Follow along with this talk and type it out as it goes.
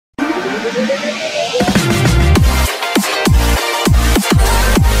Hi,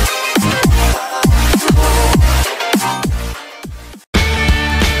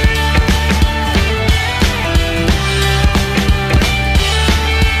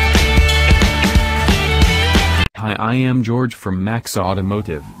 I am George from Max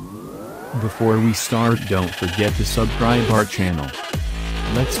Automotive. Before we start, don't forget to subscribe our channel.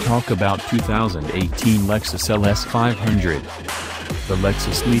 Let's talk about 2018 Lexus LS 500. The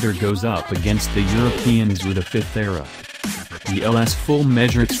Lexus leader goes up against the Europeans with a fifth era. The LS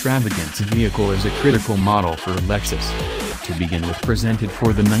full-measure extravagance vehicle is a critical model for Lexus. To begin with, presented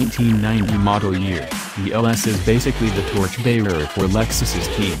for the 1990 model year, the LS is basically the torchbearer for Lexus's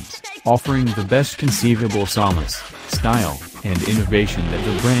teams, offering the best conceivable solace, style, and innovation that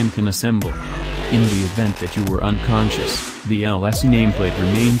the brand can assemble. In the event that you were unconscious, the LS nameplate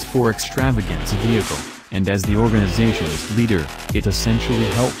remains for extravagance vehicle, and as the organization's leader, it essentially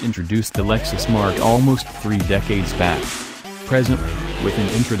helped introduce the Lexus mark almost 3 decades back. Presently, with an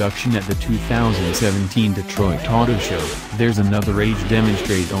introduction at the 2017 Detroit Auto Show, there's another age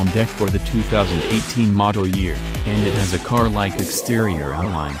demonstrate on deck for the 2018 model year, and it has a car-like exterior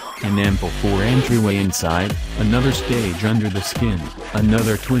outline, an ample 4 entryway inside, another stage under the skin,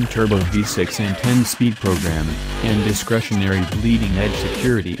 another twin-turbo V6 and 10-speed programming, and discretionary bleeding-edge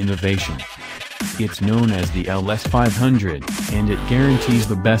security innovation. It's known as the LS 500, and it guarantees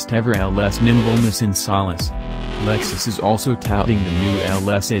the best-ever LS nimbleness and solace. Lexus is also touting the new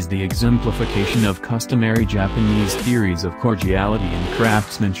LS as the exemplification of customary Japanese theories of cordiality and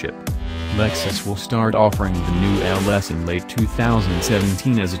craftsmanship. Lexus will start offering the new LS in late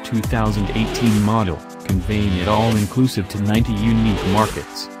 2017 as a 2018 model, conveying it all-inclusive to 90 unique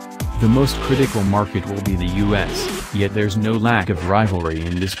markets. The most critical market will be the US, yet there's no lack of rivalry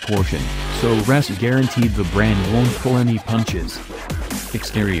in this portion, so rest guaranteed the brand won't pull any punches.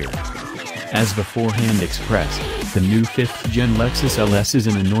 Exterior. As beforehand expressed, the new 5th-gen Lexus LS is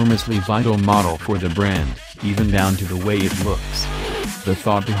an enormously vital model for the brand, even down to the way it looks. The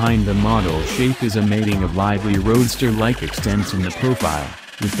thought behind the model shape is a mating of lively roadster-like extents in the profile,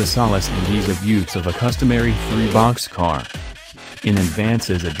 with the solace and ease of use of a customary 3-box car. In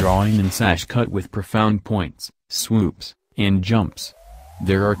advance is a drawing and sash cut with profound points, swoops, and jumps.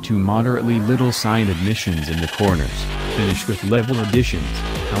 There are 2 moderately little side additions in the corners, finished with level additions.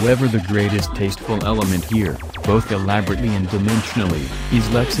 However, the greatest tasteful element here, both elaborately and dimensionally, is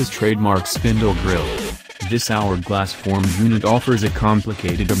Lexus' trademark spindle grille. This hourglass-formed unit offers a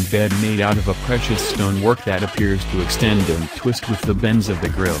complicated embed made out of a precious stonework that appears to extend and twist with the bends of the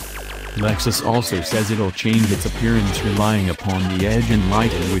grille. Lexus also says it'll change its appearance relying upon the edge and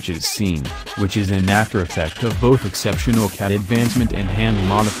light in which it's seen, which is an after-effect of both exceptional CAD advancement and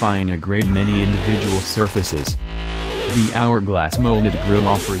hand-modifying a great many individual surfaces. The hourglass-molded grille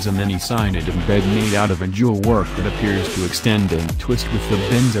offers a many-sided embed made out of a jewel work that appears to extend and twist with the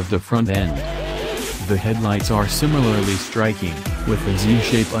bends of the front end. The headlights are similarly striking, with a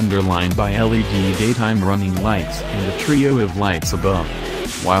Z-shape underlined by LED daytime running lights and a trio of lights above.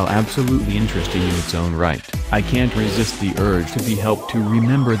 While absolutely interesting in its own right, I can't resist the urge to be helped to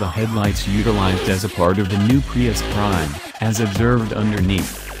remember the headlights utilized as a part of the new Prius Prime, as observed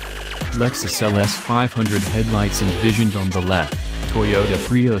underneath. Lexus LS 500 headlights envisioned on the left, Toyota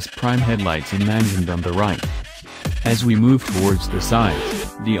Prius Prime headlights imagined on the right. As we move towards the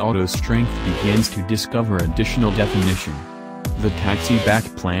sides, the auto strength begins to discover additional definition. The taxi back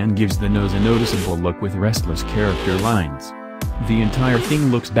plan gives the nose a noticeable look with restless character lines. The entire thing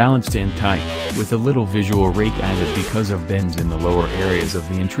looks balanced and tight, with a little visual rake added because of bends in the lower areas of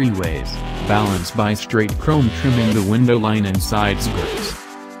the entryways, balanced by straight chrome trim in the window line and side skirts.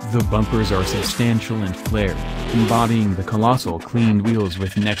 The bumpers are substantial and flared, embodying the colossal cleaned wheels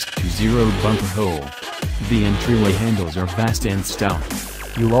with next to zero bumper hole. The entryway handles are vast and stout.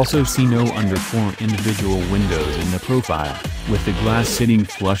 You'll also see no under 4 individual windows in the profile, with the glass sitting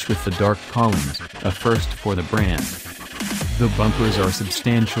flush with the dark columns, a first for the brand. The bumpers are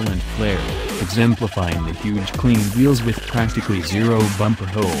substantial and flared, exemplifying the huge clean wheels with practically zero bumper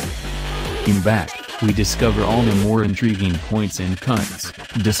hole. In back, we discover all the more intriguing points and cuts,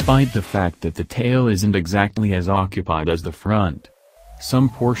 despite the fact that the tail isn't exactly as occupied as the front. Some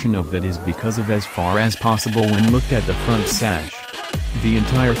portion of that is because of as far as possible when looked at the front sash. The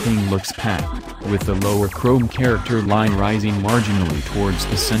entire thing looks packed, with the lower chrome character line rising marginally towards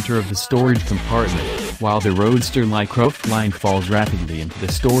the center of the storage compartment, while the roadster-like roof line falls rapidly into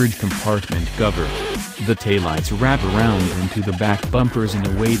the storage compartment cover. The taillights wrap around into the back bumpers in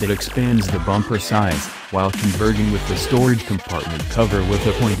a way that expands the bumper size, while converging with the storage compartment cover with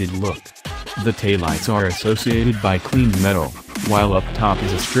a pointed look. The taillights are associated by clean metal, while up top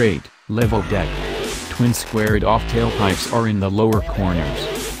is a straight, Level deck. Twin squared-off tailpipes are in the lower corners.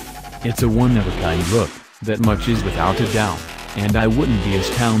 It's a one-of-a-kind look, that much is without a doubt, and I wouldn't be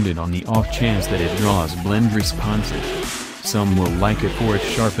astounded on the off chance that it draws blend responses. Some will like it for its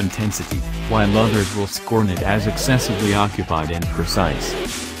sharp intensity, while others will scorn it as excessively occupied and precise.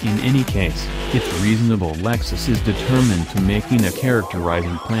 In any case, it's reasonable Lexus is determined to making a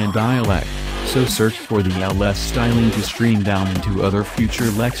characterizing plan dialect, so search for the LS styling to stream down into other future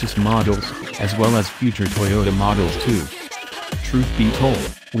Lexus models, as well as future Toyota models too. Truth be told,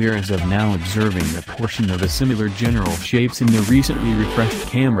 we're as of now observing a portion of a similar general shapes in the recently refreshed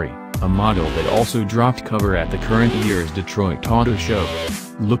Camry, a model that also dropped cover at the current year's Detroit Auto Show.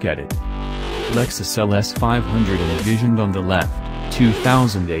 Look at it. Lexus LS 500 envisioned on the left,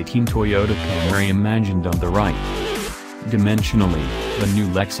 2018 Toyota Camry imagined on the right. Dimensionally, the new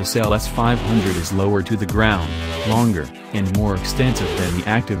Lexus LS 500 is lower to the ground, longer, and more extensive than the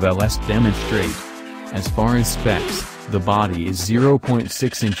active LS demonstrate. As far as specs, the body is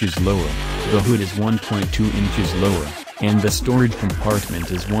 0.6 inches lower, the hood is 1.2 inches lower, and the storage compartment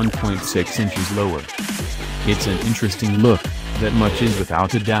is 1.6 inches lower. It's an interesting look, that much is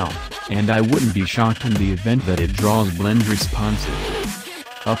without a doubt, and I wouldn't be shocked in the event that it draws blend responses.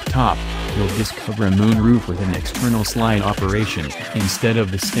 Up top, you'll discover a moonroof with an external slide operation, instead of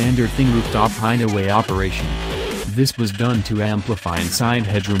the standard thin rooftop hideaway operation. This was done to amplify inside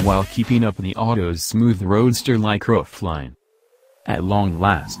headroom while keeping up the auto's smooth roadster-like roofline. At long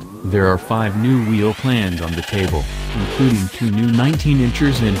last, there are 5 new wheel plans on the table, including 2 new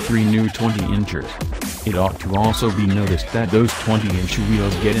 19-inchers and 3 new 20-inchers. It ought to also be noticed that those 20-inch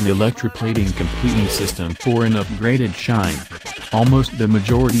wheels get an electroplating completing system for an upgraded shine. Almost the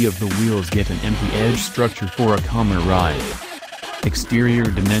majority of the wheels get an empty edge structure for a calmer ride. Exterior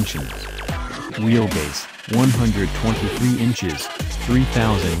dimensions. Wheelbase, 123 inches,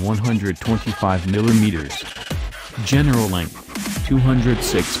 3,125 millimeters. General length,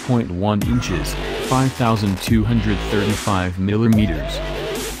 206.1 inches, 5,235 millimeters.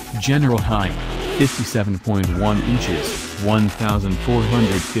 General height, 57.1 inches,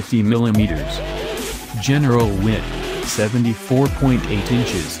 1,450 millimeters. General width, 74.8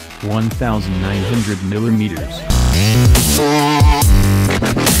 inches, 1,900 millimeters.